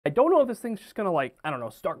don't know if this thing's just gonna like, I don't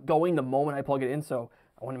know, start going the moment I plug it in, so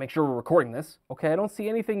I want to make sure we're recording this. Okay, I don't see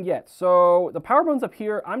anything yet. So the power button's up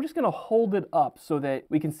here. I'm just gonna hold it up so that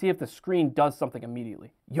we can see if the screen does something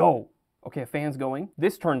immediately. Yo, okay, a fan's going.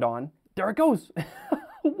 This turned on. There it goes.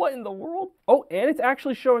 What in the world? Oh, and it's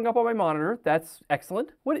actually showing up on my monitor. That's excellent.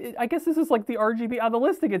 I guess this is like the RGB. On the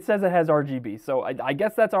listing, it says it has RGB. So I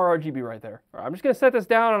guess that's our RGB right there. All right, I'm just gonna set this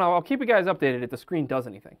down and I'll keep you guys updated if the screen does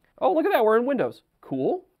anything. Oh, look at that, we're in Windows.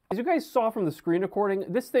 Cool. As you guys saw from the screen recording,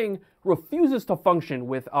 this thing refuses to function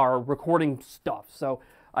with our recording stuff. So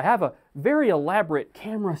I have a very elaborate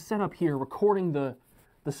camera setup here recording the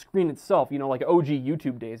screen itself, you know, like OG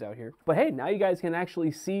YouTube days out here. But hey, now you guys can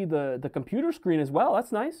actually see the computer screen as well.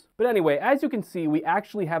 That's nice. But anyway, as you can see, we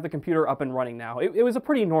actually have the computer up and running now. It was a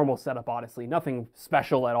pretty normal setup, honestly. Nothing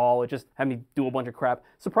special at all. It just had me do a bunch of crap.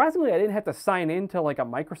 Surprisingly, I didn't have to sign in to like a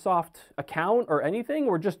Microsoft account or anything.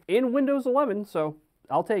 We're just in Windows 11, so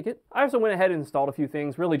I'll take it. I also went ahead and installed a few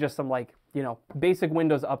things, really just some like, you know, basic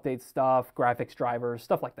Windows update stuff, graphics drivers,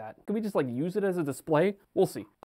 stuff like that. Can we just like use it as a display? We'll see.